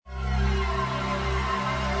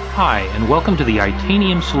Hi, and welcome to the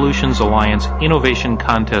Itanium Solutions Alliance Innovation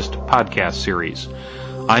Contest podcast series.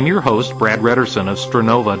 I'm your host, Brad Redderson of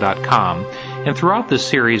Stronova.com, and throughout this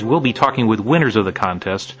series we'll be talking with winners of the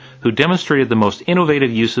contest who demonstrated the most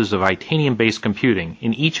innovative uses of Itanium-based computing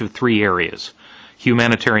in each of three areas: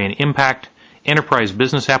 humanitarian impact, enterprise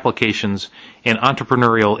business applications, and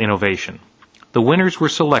entrepreneurial innovation. The winners were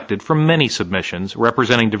selected from many submissions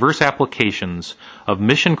representing diverse applications of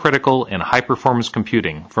mission-critical and high-performance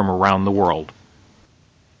computing from around the world.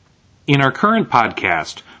 In our current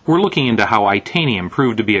podcast, we're looking into how Itanium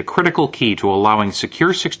proved to be a critical key to allowing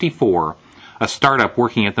Secure64, a startup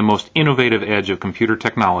working at the most innovative edge of computer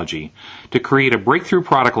technology, to create a breakthrough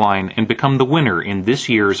product line and become the winner in this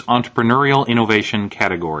year's Entrepreneurial Innovation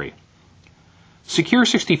category.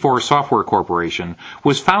 Secure64 Software Corporation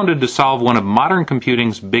was founded to solve one of modern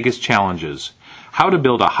computing's biggest challenges: how to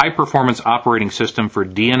build a high-performance operating system for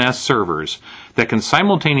DNS servers that can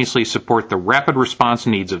simultaneously support the rapid response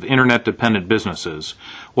needs of Internet-dependent businesses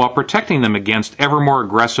while protecting them against ever more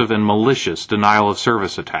aggressive and malicious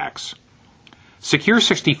denial-of-service attacks.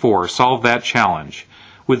 Secure64 solved that challenge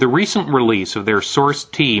with the recent release of their Source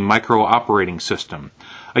T micro-operating system,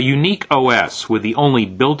 a unique OS with the only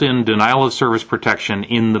built-in denial-of-service protection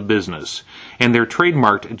in the business, and their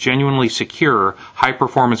trademarked genuinely secure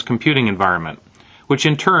high-performance computing environment, which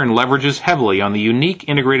in turn leverages heavily on the unique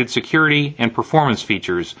integrated security and performance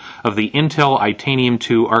features of the Intel Itanium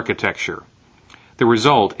 2 architecture. The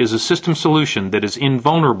result is a system solution that is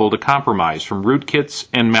invulnerable to compromise from rootkits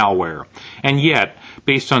and malware, and yet,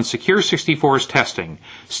 based on Secure64's testing,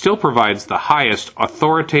 still provides the highest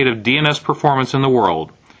authoritative DNS performance in the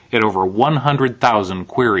world at over 100,000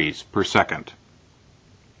 queries per second.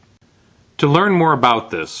 To learn more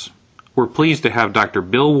about this, we're pleased to have Dr.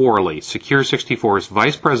 Bill Worley, Secure64's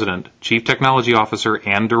Vice President, Chief Technology Officer,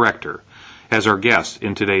 and Director, as our guest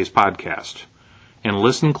in today's podcast. And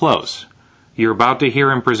listen close. You're about to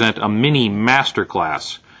hear him present a mini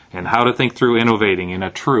masterclass on how to think through innovating in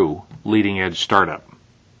a true leading-edge startup.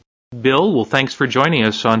 Bill, well, thanks for joining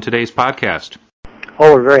us on today's podcast.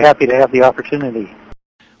 Oh, we're very happy to have the opportunity.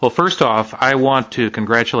 Well, first off, I want to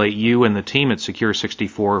congratulate you and the team at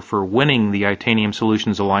Secure64 for winning the Itanium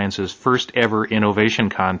Solutions Alliance's first ever innovation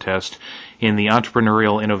contest in the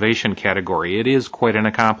Entrepreneurial Innovation category. It is quite an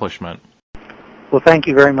accomplishment. Well, thank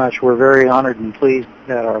you very much. We're very honored and pleased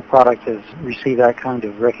that our product has received that kind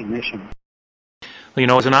of recognition. You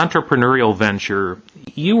know, as an entrepreneurial venture,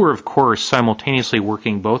 you were, of course, simultaneously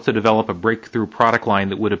working both to develop a breakthrough product line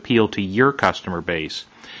that would appeal to your customer base,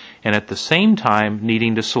 and at the same time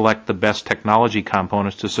needing to select the best technology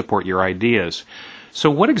components to support your ideas.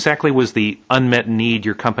 So what exactly was the unmet need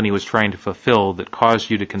your company was trying to fulfill that caused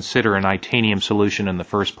you to consider an Itanium solution in the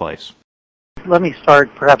first place? Let me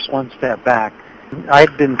start perhaps one step back.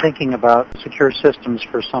 I'd been thinking about secure systems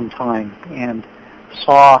for some time and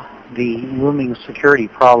saw the looming security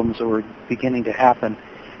problems that were beginning to happen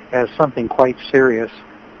as something quite serious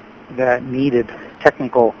that needed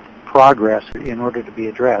technical progress in order to be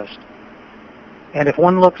addressed. And if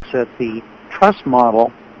one looks at the trust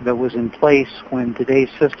model that was in place when today's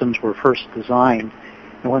systems were first designed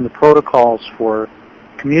and when the protocols for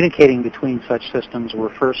communicating between such systems were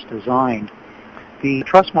first designed, the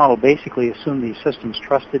trust model basically assumed these systems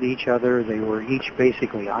trusted each other. They were each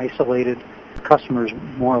basically isolated. Customers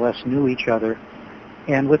more or less knew each other.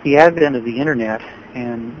 And with the advent of the Internet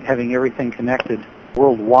and having everything connected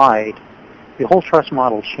worldwide, the whole trust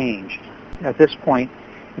model changed. At this point,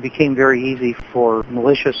 it became very easy for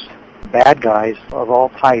malicious bad guys of all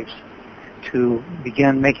types to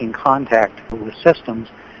begin making contact with systems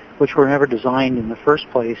which were never designed in the first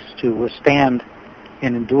place to withstand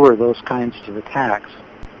and endure those kinds of attacks.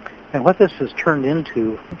 And what this has turned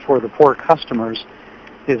into for the poor customers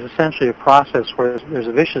is essentially a process where there's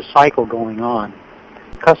a vicious cycle going on.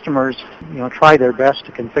 Customers, try their best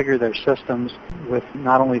to configure their systems with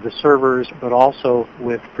not only the servers, but also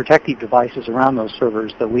with protective devices around those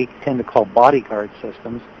servers that we tend to call bodyguard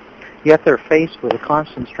systems. Yet they're faced with a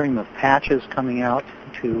constant stream of patches coming out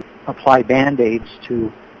to apply band-aids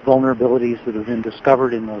to vulnerabilities that have been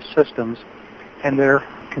discovered in those systems, and they're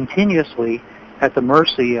continuously at the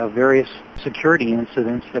mercy of various security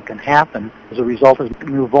incidents that can happen as a result of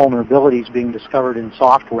new vulnerabilities being discovered in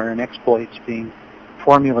software and exploits being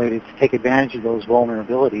formulated to take advantage of those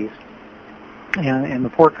vulnerabilities. And the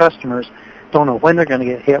poor customers don't know when they're going to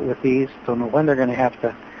get hit with these, don't know when they're going to have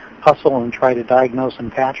to hustle and try to diagnose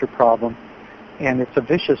and patch a problem, and it's a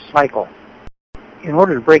vicious cycle. In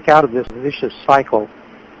order to break out of this vicious cycle,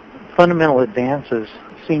 fundamental advances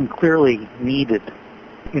seem clearly needed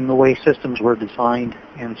in the way systems were designed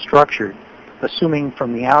and structured. assuming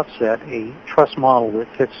from the outset a trust model that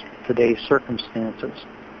fits today's circumstances.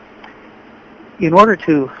 In order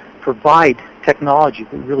to provide technology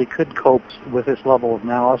that really could cope with this level of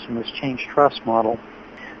malice and this change trust model,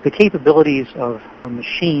 the capabilities of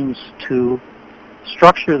machines to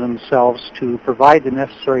structure themselves to provide the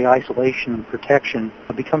necessary isolation and protection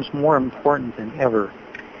becomes more important than ever.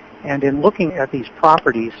 And in looking at these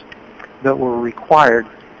properties that were required,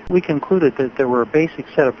 we concluded that there were a basic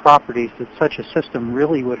set of properties that such a system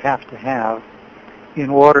really would have to have in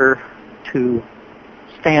order to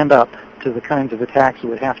stand up to the kinds of attacks it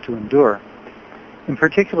would have to endure. And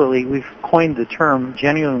particularly, we've coined the term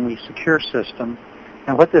genuinely secure system.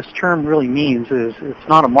 And what this term really means is it's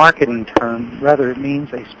not a marketing term, rather it means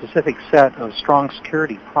a specific set of strong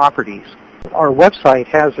security properties. Our website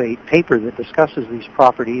has a paper that discusses these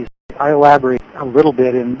properties. I elaborate a little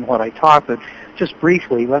bit in what I talk, but just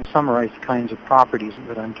briefly, let's summarize the kinds of properties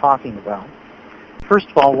that I'm talking about. First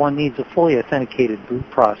of all, one needs a fully authenticated boot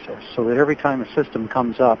process so that every time a system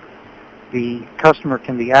comes up, the customer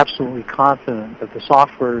can be absolutely confident that the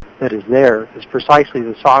software that is there is precisely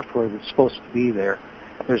the software that's supposed to be there.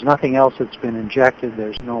 There's nothing else that's been injected.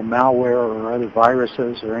 There's no malware or other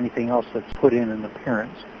viruses or anything else that's put in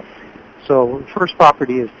appearance. So the first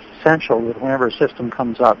property is essential that whenever a system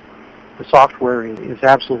comes up, the software is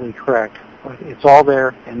absolutely correct. It's all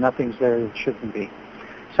there and nothing's there that shouldn't be.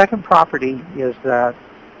 Second property is that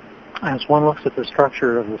as one looks at the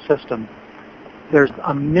structure of the system, there's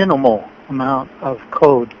a minimal amount of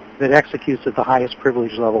code that executes at the highest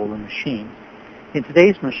privilege level of the machine. In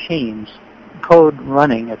today's machines, code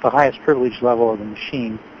running at the highest privilege level of the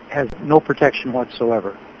machine has no protection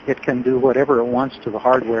whatsoever. It can do whatever it wants to the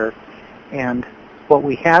hardware, and what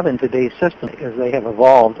we have in today's system as they have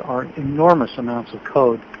evolved are enormous amounts of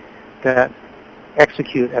code that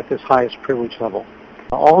execute at this highest privilege level.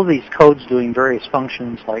 All of these codes doing various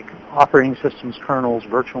functions like operating systems kernels,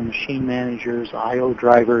 virtual machine managers, I/O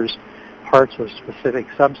drivers, parts of specific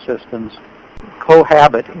subsystems,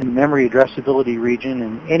 cohabit in the memory addressability region,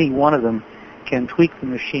 and any one of them can tweak the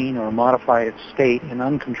machine or modify its state in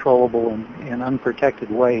uncontrollable and unprotected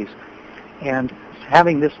ways. And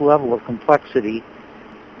having this level of complexity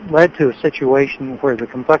led to a situation where the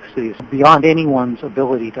complexity is beyond anyone's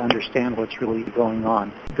ability to understand what's really going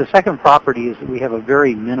on. The second property is that we have a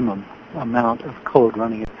very minimum amount of code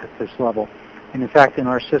running at this level. And in fact, in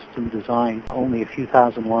our system design, only a few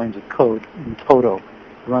thousand lines of code in total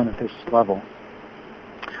run at this level.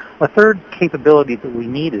 A third capability that we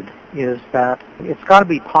needed is that it's got to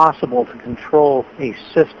be possible to control a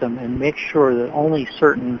system and make sure that only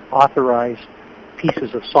certain authorized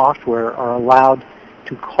pieces of software are allowed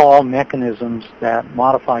to call mechanisms that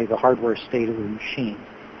modify the hardware state of the machine.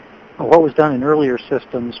 What was done in earlier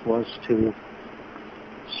systems was to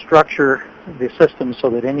structure the system so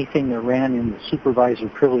that anything that ran in the supervisor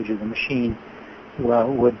privilege of the machine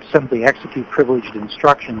would simply execute privileged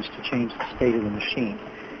instructions to change the state of the machine.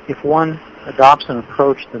 If one adopts an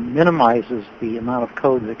approach that minimizes the amount of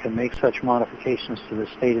code that can make such modifications to the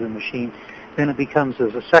state of the machine, then it becomes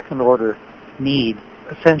as a second-order need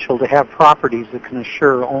essential to have properties that can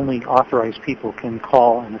assure only authorized people can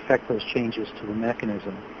call and affect those changes to the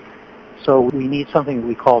mechanism. So we need something that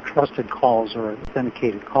we call trusted calls or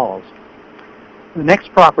authenticated calls. The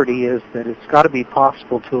next property is that it's got to be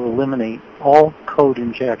possible to eliminate all code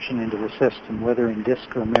injection into the system, whether in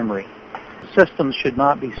disk or memory. Systems should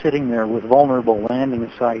not be sitting there with vulnerable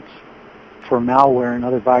landing sites for malware and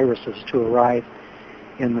other viruses to arrive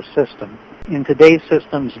in the system. In today's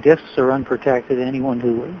systems, disks are unprotected. Anyone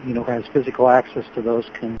who has physical access to those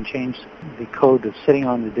can change the code that's sitting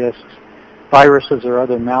on the disks. Viruses or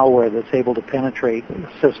other malware that's able to penetrate the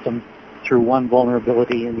system through one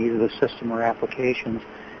vulnerability in either the system or applications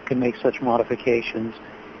can make such modifications.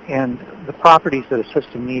 And the properties that a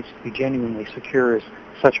system needs to be genuinely secure is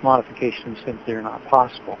such modifications simply are not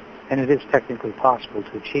possible. And it is technically possible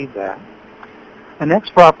to achieve that. The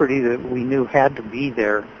next property that we knew had to be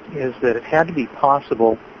there is that it had to be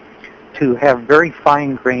possible to have very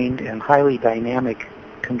fine-grained and highly dynamic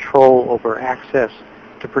control over access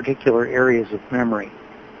to particular areas of memory.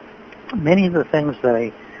 Many of the things that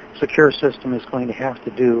a secure system is going to have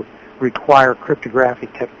to do require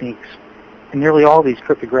cryptographic techniques. And nearly all these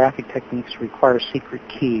cryptographic techniques require secret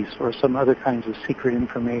keys or some other kinds of secret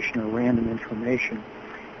information or random information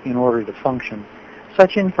in order to function.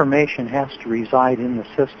 Such information has to reside in the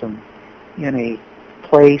system in a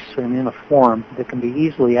place and in a form that can be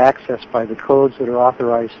easily accessed by the codes that are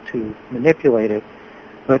authorized to manipulate it,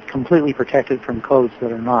 but completely protected from codes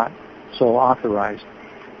that are not so authorized.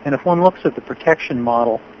 And if one looks at the protection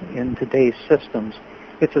model in today's systems,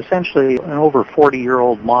 It's essentially an over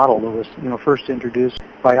 40-year-old model that was first introduced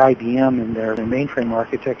by IBM in their mainframe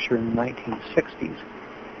architecture in the 1960s.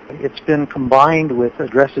 It's been combined with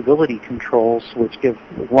addressability controls, which give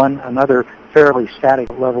one another fairly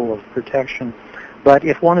static level of protection. But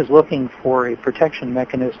if one is looking for a protection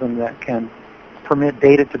mechanism that can permit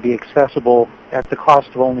data to be accessible at the cost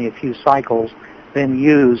of only a few cycles, then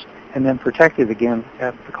used, and then protected again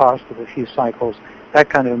at the cost of a few cycles, that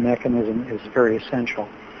kind of mechanism is very essential.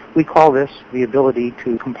 We call this the ability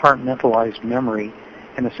to compartmentalize memory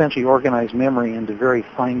and essentially organize memory into very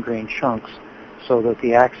fine-grained chunks so that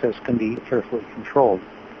the access can be carefully controlled.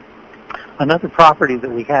 Another property that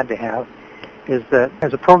we had to have is that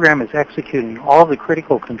as a program is executing, all the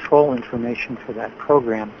critical control information for that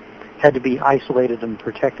program had to be isolated and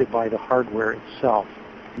protected by the hardware itself.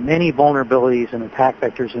 Many vulnerabilities and attack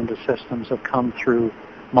vectors into systems have come through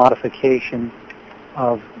modification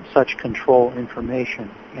of such control information,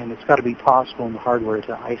 and it's got to be possible in the hardware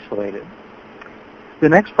to isolate it. The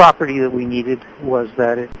next property that we needed was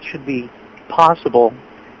that it should be possible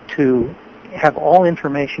to have all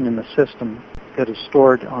information in the system that is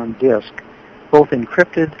stored on disk, both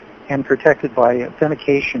encrypted and protected by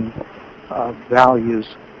authentication values,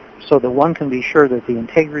 so that one can be sure that the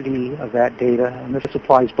integrity of that data, and this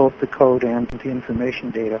applies both to code and to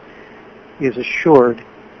information data, is assured,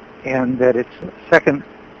 and that its second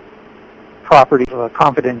property of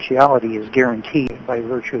confidentiality is guaranteed by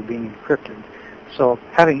virtue of being encrypted. So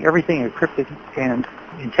having everything encrypted and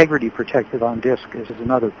integrity protected on disk is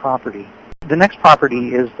another property. The next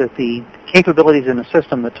property is that the capabilities in a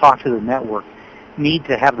system that talk to the network need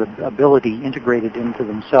to have the ability integrated into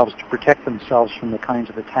themselves to protect themselves from the kinds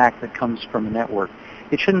of attack that comes from a network.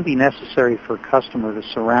 It shouldn't be necessary for a customer to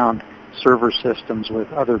surround server systems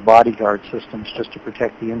with other bodyguard systems just to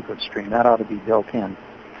protect the input stream. That ought to be built in.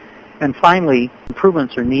 And finally,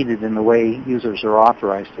 improvements are needed in the way users are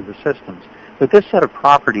authorized to the systems. But this set of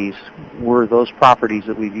properties were those properties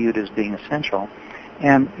that we viewed as being essential.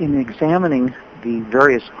 And in examining the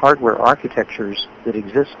various hardware architectures that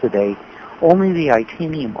exist today, only the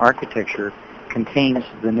Itanium architecture contains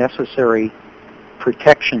the necessary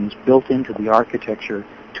protections built into the architecture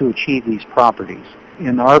to achieve these properties.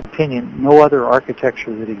 In our opinion, no other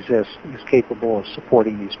architecture that exists is capable of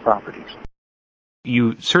supporting these properties.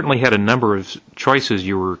 You certainly had a number of choices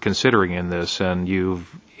you were considering in this, and you've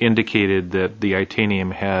indicated that the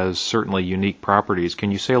Itanium has certainly unique properties. Can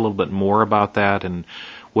you say a little bit more about that, and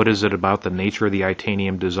what is it about the nature of the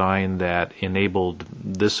Itanium design that enabled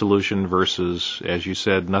this solution versus, as you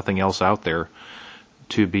said, nothing else out there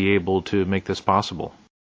to be able to make this possible?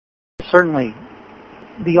 Certainly.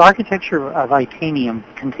 The architecture of Itanium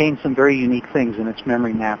contains some very unique things in its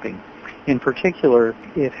memory mapping. In particular,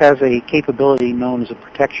 it has a capability known as a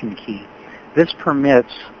protection key. This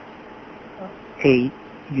permits a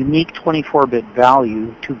unique 24-bit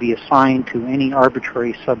value to be assigned to any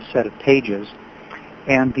arbitrary subset of pages,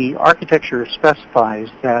 and the architecture specifies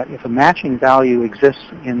that if a matching value exists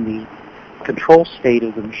in the control state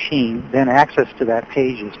of the machine, then access to that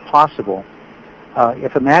page is possible.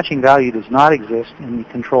 If a matching value does not exist in the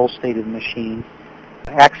control state of the machine,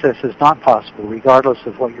 access is not possible, regardless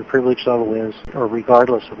of what your privilege level is or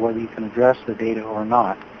regardless of whether you can address the data or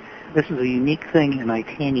not. This is a unique thing in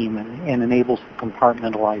Itanium and enables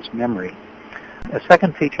compartmentalized memory. A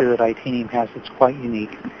second feature that Itanium has that's quite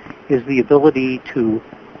unique is the ability to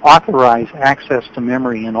authorize access to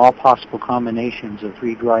memory in all possible combinations of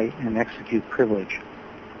read, write, and execute privilege.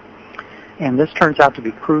 And this turns out to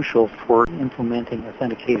be crucial for implementing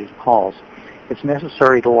authenticated calls. It's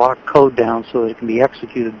necessary to lock code down so that it can be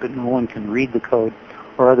executed, but no one can read the code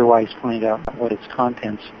or otherwise find out what its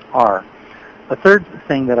contents are. A third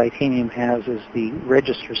thing that Itanium has is the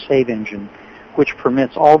register save engine, which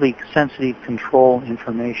permits all the sensitive control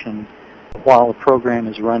information while a program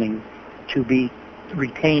is running to be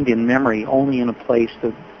retained in memory only in a place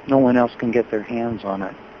that no one else can get their hands on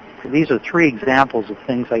it. These are three examples of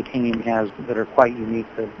things Itanium has that are quite unique,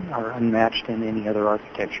 that are unmatched in any other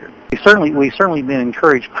architecture. We've certainly been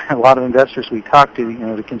encouraged by a lot of investors we talk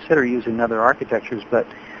to, to consider using other architectures, but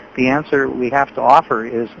the answer we have to offer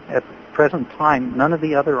is, at the present time, none of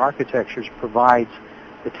the other architectures provides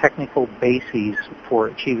the technical bases for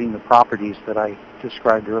achieving the properties that I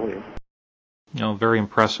described earlier. Very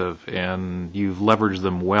impressive, and you've leveraged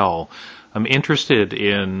them well. I'm interested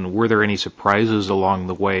in, were there any surprises along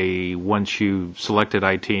the way once you selected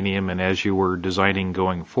Itanium and as you were designing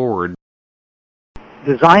going forward?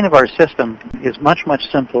 Design of our system is much, much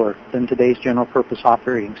simpler than today's general-purpose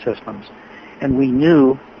operating systems, and we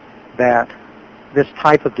knew that this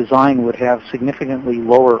type of design would have significantly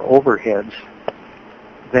lower overheads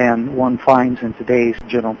than one finds in today's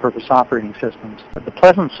general purpose operating systems. But the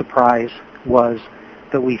pleasant surprise was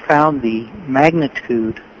that we found the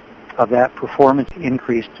magnitude of that performance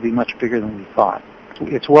increase to be much bigger than we thought.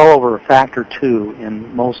 It's well over a factor 2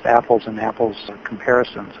 in most apples and apples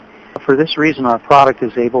comparisons. For this reason, our product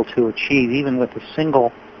is able to achieve, even with a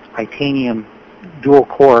single Itanium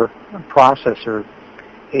dual-core processor,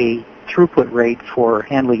 a throughput rate for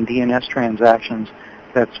handling DNS transactions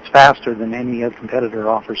that's faster than any other competitor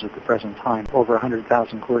offers at the present time, over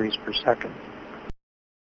 100,000 queries per second.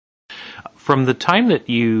 From the time that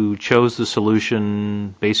you chose the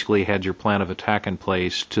solution, basically had your plan of attack in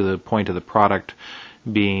place, to the point of the product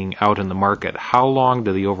being out in the market, how long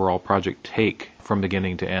did the overall project take from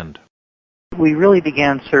beginning to end? We really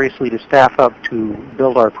began seriously to staff up to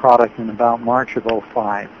build our product in about March of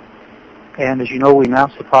 2005. And as you know, we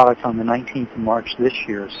announced the product on the 19th of March this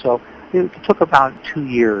year. So it took about 2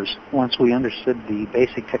 years once we understood the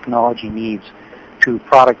basic technology needs to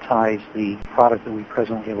productize the product that we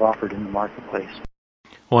presently have offered in the marketplace.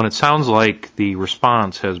 Well, and it sounds like the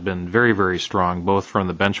response has been very, very strong, both from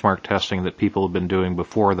the benchmark testing that people have been doing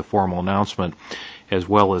before the formal announcement, as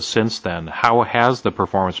well as since then. How has the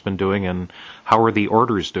performance been doing, and how are the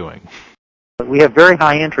orders doing? We have very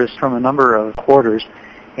high interest from a number of quarters,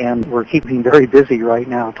 and we're keeping very busy right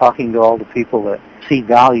now talking to all the people that see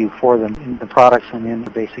value for them in the products and in the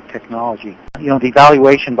basic technology. You know, the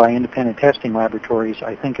evaluation by independent testing laboratories,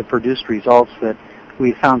 I think, have produced results that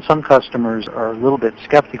we found some customers are a little bit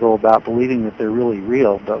skeptical about believing that they're really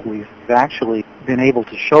real, but we've actually been able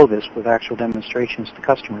to show this with actual demonstrations to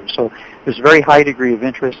customers. So there's a very high degree of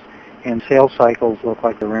interest, and sales cycles look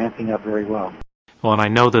like they're ramping up very well. Well, and I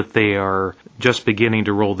know that they are just beginning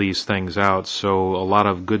to roll these things out, so a lot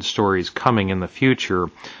of good stories coming in the future.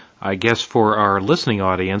 I guess for our listening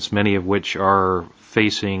audience, many of which are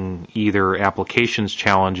facing either applications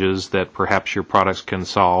challenges that perhaps your products can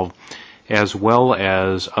solve, as well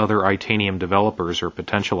as other Itanium developers or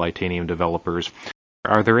potential Itanium developers,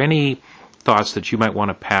 are there any thoughts that you might want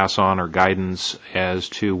to pass on or guidance as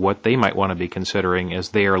to what they might want to be considering as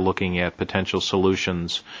they are looking at potential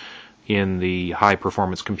solutions in the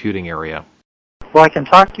high-performance computing area? Well, I can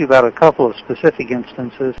talk to you about a couple of specific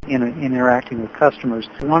instances in interacting with customers.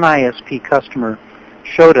 One ISP customer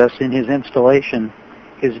showed us in his installation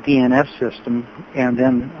his DNS system, and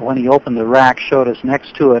then when he opened the rack, showed us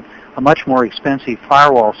next to it a much more expensive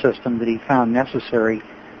firewall system that he found necessary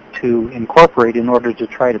to incorporate in order to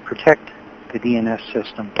try to protect the DNS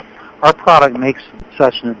system. Our product makes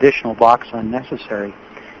such an additional box unnecessary.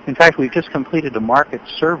 In fact, we've just completed a market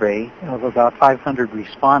survey of about 500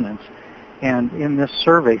 respondents, and in this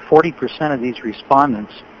survey, 40% of these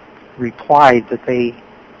respondents replied that they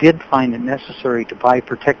did find it necessary to buy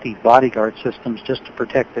protective bodyguard systems just to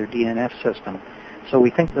protect their DNS system. So we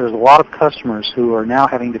think there's a lot of customers who are now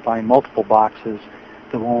having to buy multiple boxes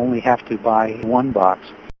that will only have to buy one box.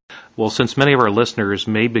 Well, since many of our listeners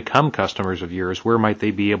may become customers of yours, where might they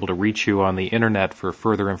be able to reach you on the Internet for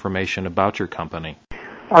further information about your company?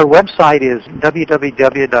 Our website is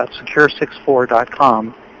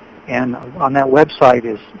www.secure64.com, and on that website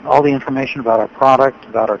is all the information about our product,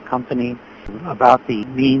 about our company, about the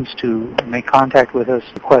means to make contact with us,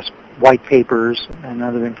 request white papers, and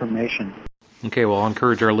other information. Okay, well, I'll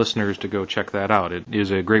encourage our listeners to go check that out. It is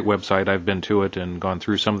a great website. I've been to it and gone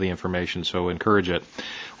through some of the information, so encourage it.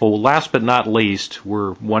 Well, last but not least,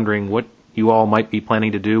 we're wondering what you all might be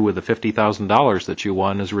planning to do with the $50,000 that you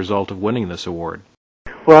won as a result of winning this award.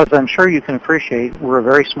 Well, as I'm sure you can appreciate, we're a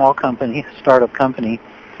very small company, startup company.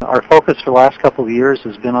 Our focus for the last couple of years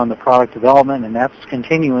has been on the product development, and that's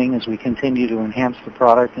continuing as we continue to enhance the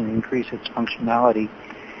product and increase its functionality.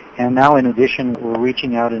 And now, in addition, we're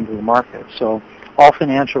reaching out into the market. So all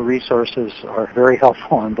financial resources are very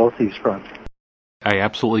helpful on both these fronts. I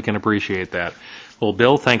absolutely can appreciate that. Well,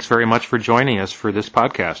 Bill, thanks very much for joining us for this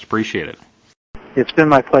podcast. Appreciate it. It's been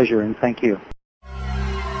my pleasure, and thank you.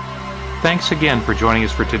 Thanks again for joining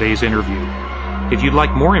us for today's interview. If you'd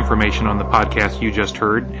like more information on the podcast you just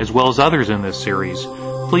heard, as well as others in this series,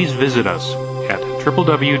 please visit us at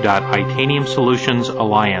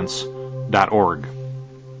www.itaniumsolutionsalliance.org.